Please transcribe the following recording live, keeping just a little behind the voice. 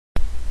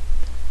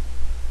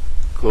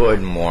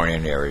Good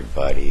morning,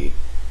 everybody.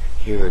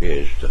 Here it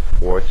is, the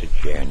 4th of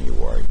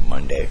January,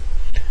 Monday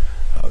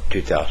of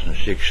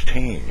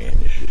 2016, and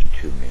this is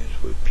 2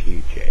 Minutes with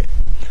PJ.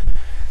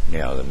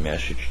 Now, the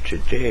message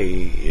today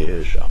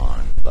is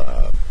on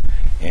love,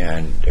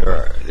 and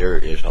there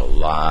is a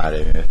lot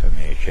of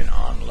information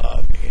on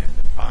love in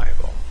the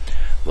Bible.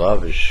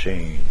 Love is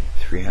seen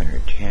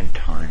 310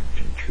 times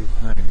in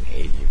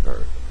 280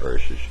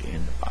 verses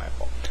in the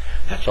Bible.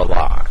 That's a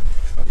lot,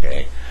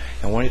 okay?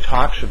 And when he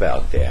talks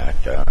about that,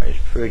 it's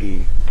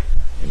pretty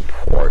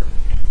important.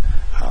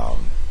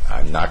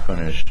 I'm not going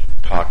to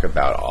talk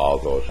about all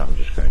those. I'm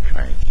just going to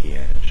try and key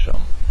in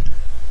some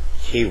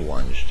key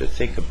ones to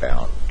think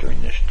about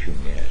during this 2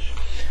 minutes.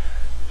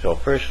 So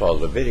first of all,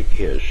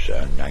 Leviticus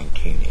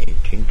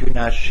 19:18, do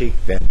not seek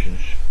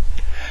vengeance.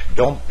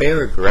 Don't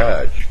bear a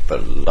grudge,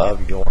 but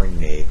love your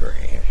neighbor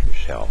as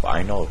yourself.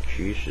 I know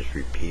Jesus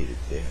repeated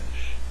this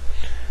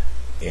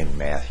in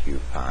Matthew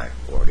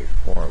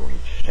 5:44, when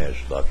he says,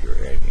 love your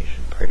enemies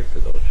and pray for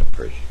those who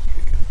persecute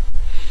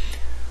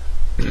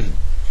you.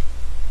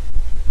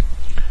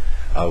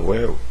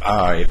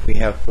 If we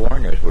have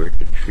foreigners, we're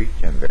to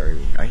treat them very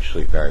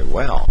nicely, very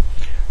well.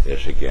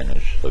 This again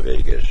is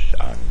Leviticus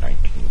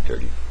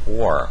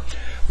 19:34.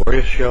 We're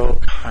to show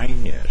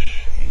kindness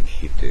and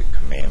keep the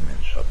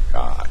commandments of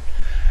God.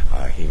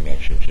 He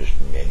mentions this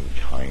many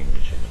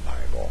times in the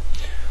Bible.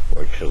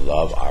 We're to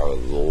love our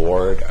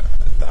Lord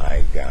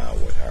thy God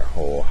with our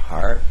whole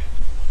heart,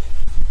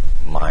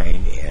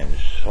 mind, and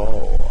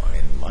soul,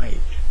 and might.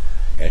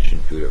 That's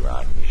in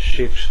Deuteronomy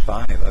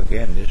 6:5.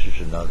 Again, this is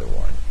another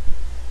one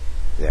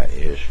that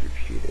is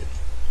repeated.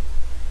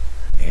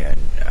 And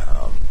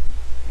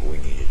we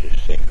need to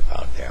just think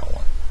about that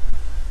one.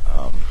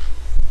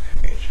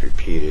 It's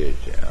repeated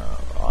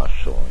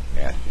also in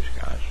Matthew's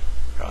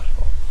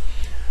Gospel.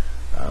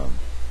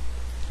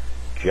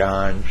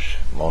 John's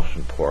most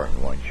important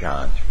one,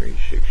 John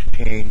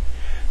 3:16.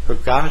 For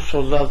God so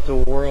loved the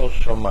world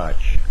so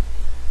much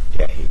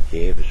that he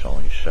gave his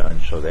only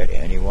Son, so that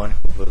anyone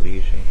who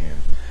believes in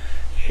him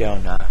shall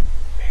not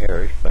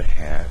perish but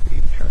have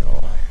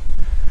eternal life.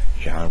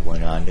 John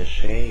went on to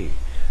say,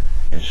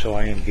 and so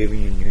I am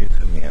giving you new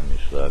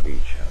commandments, love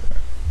each other.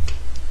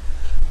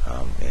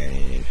 And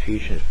in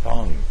Ephesians,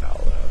 following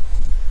about love,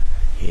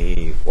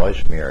 he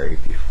was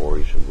married before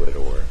he's a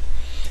widower.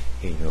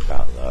 He knew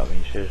about love.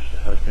 And he says,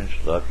 husbands,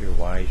 love your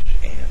wives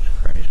as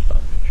Christ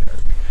loved the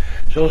church.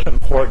 So it's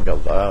important to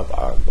love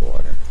our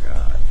Lord and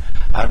God.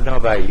 I don't know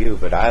about you,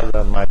 but I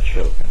love my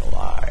children a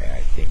lot.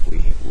 I think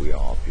we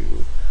all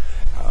do.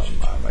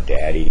 I'm a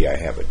daddy. I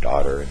have a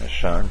daughter and a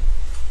son.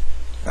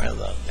 I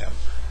love them.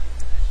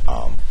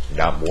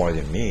 Not more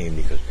than me,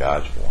 because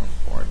God's more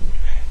important,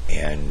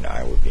 and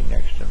I would be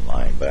next in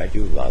line, but I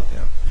do love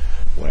them.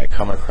 When I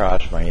come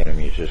across my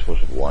enemies, this was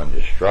one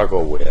to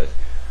struggle with,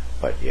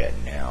 but yet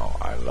now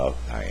I love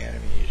my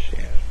enemies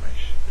as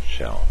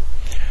myself.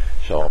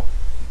 So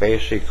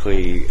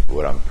basically,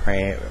 what I'm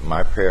praying,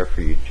 my prayer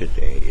for you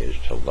today is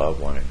to love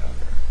one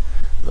another.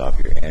 Love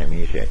your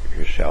enemies and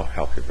yourself.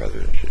 Help your brother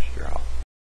and sister out.